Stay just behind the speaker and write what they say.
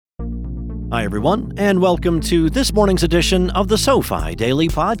Hi, everyone, and welcome to this morning's edition of the SoFi Daily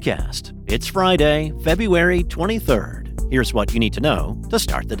Podcast. It's Friday, February 23rd. Here's what you need to know to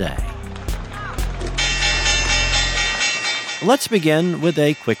start the day. Let's begin with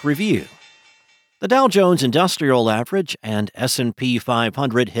a quick review. The Dow Jones Industrial Average and S&P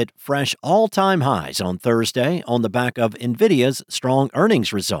 500 hit fresh all-time highs on Thursday on the back of NVIDIA's strong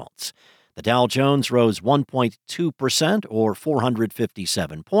earnings results. The Dow Jones rose 1.2% or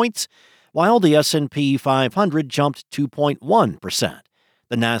 457 points, while the S&P 500 jumped 2.1%.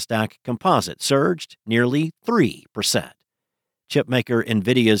 The Nasdaq Composite surged nearly 3%. Chipmaker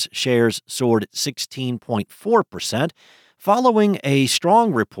NVIDIA's shares soared 16.4%, following a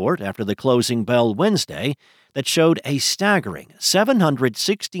strong report after the closing bell Wednesday that showed a staggering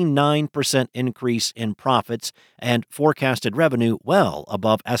 769% increase in profits and forecasted revenue well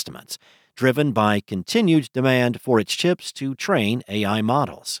above estimates, driven by continued demand for its chips to train AI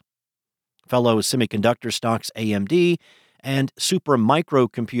models. Fellow semiconductor stocks AMD and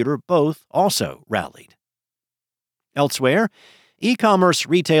Supermicro both also rallied. Elsewhere, e-commerce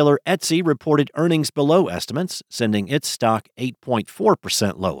retailer Etsy reported earnings below estimates, sending its stock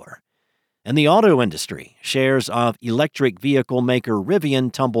 8.4% lower. In the auto industry, shares of electric vehicle maker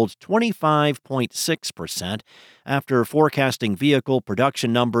Rivian tumbled 25.6% after forecasting vehicle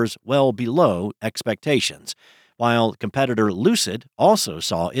production numbers well below expectations, while competitor Lucid also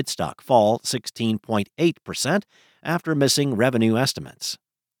saw its stock fall 16.8% after missing revenue estimates.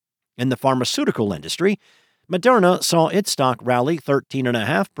 In the pharmaceutical industry, Moderna saw its stock rally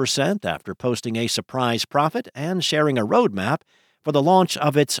 13.5% after posting a surprise profit and sharing a roadmap for the launch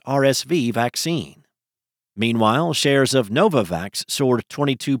of its RSV vaccine. Meanwhile, shares of Novavax soared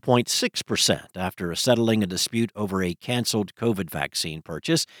 22.6% after settling a dispute over a canceled COVID vaccine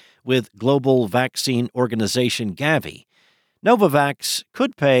purchase with global vaccine organization Gavi. Novavax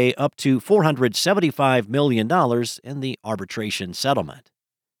could pay up to $475 million in the arbitration settlement.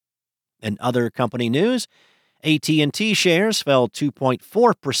 In other company news, AT&T shares fell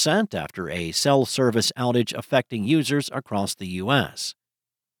 2.4% after a cell service outage affecting users across the U.S.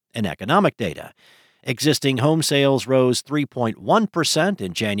 In economic data, existing home sales rose 3.1%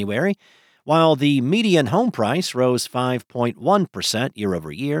 in January, while the median home price rose 5.1%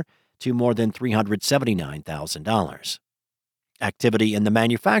 year-over-year to more than $379,000. Activity in the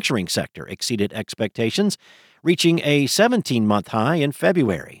manufacturing sector exceeded expectations, reaching a 17-month high in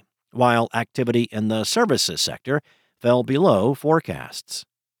February, while activity in the services sector fell below forecasts.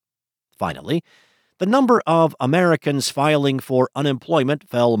 Finally, the number of Americans filing for unemployment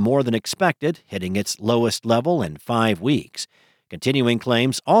fell more than expected, hitting its lowest level in 5 weeks. Continuing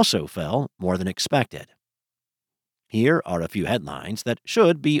claims also fell more than expected. Here are a few headlines that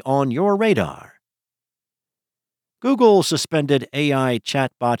should be on your radar. Google suspended AI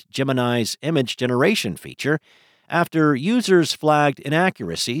chatbot Gemini's image generation feature after users flagged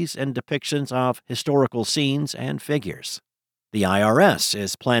inaccuracies in depictions of historical scenes and figures. The IRS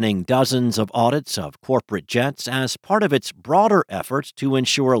is planning dozens of audits of corporate jets as part of its broader effort to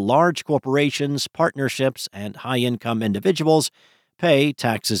ensure large corporations, partnerships, and high-income individuals pay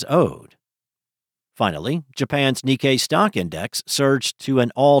taxes owed. Finally, Japan's Nikkei stock index surged to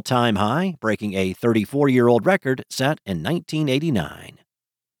an all-time high, breaking a 34-year-old record set in 1989.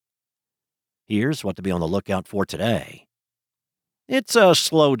 Here's what to be on the lookout for today. It's a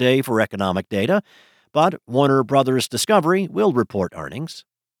slow day for economic data, but Warner Brothers Discovery will report earnings.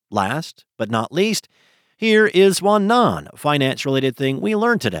 Last but not least, here is one non-finance-related thing we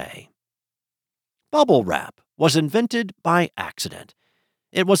learned today. Bubble wrap was invented by accident.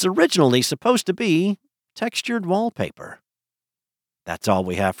 It was originally supposed to be textured wallpaper. That's all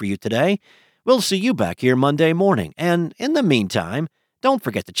we have for you today. We'll see you back here Monday morning, and in the meantime, don't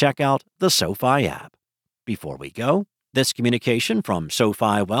forget to check out the SoFi app. Before we go, this communication from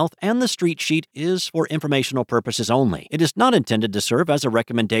SoFi Wealth and the Street Sheet is for informational purposes only. It is not intended to serve as a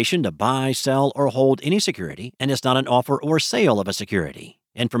recommendation to buy, sell, or hold any security, and is not an offer or sale of a security.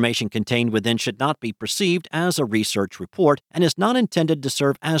 Information contained within should not be perceived as a research report and is not intended to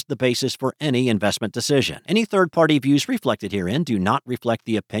serve as the basis for any investment decision. Any third-party views reflected herein do not reflect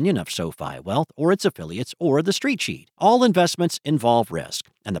the opinion of SoFi Wealth or its affiliates or the Street Sheet. All investments involve risk,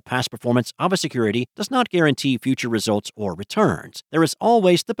 and the past performance of a security does not guarantee future results or returns. There is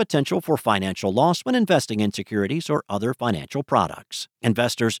always the potential for financial loss when investing in securities or other financial products.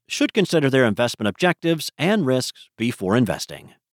 Investors should consider their investment objectives and risks before investing.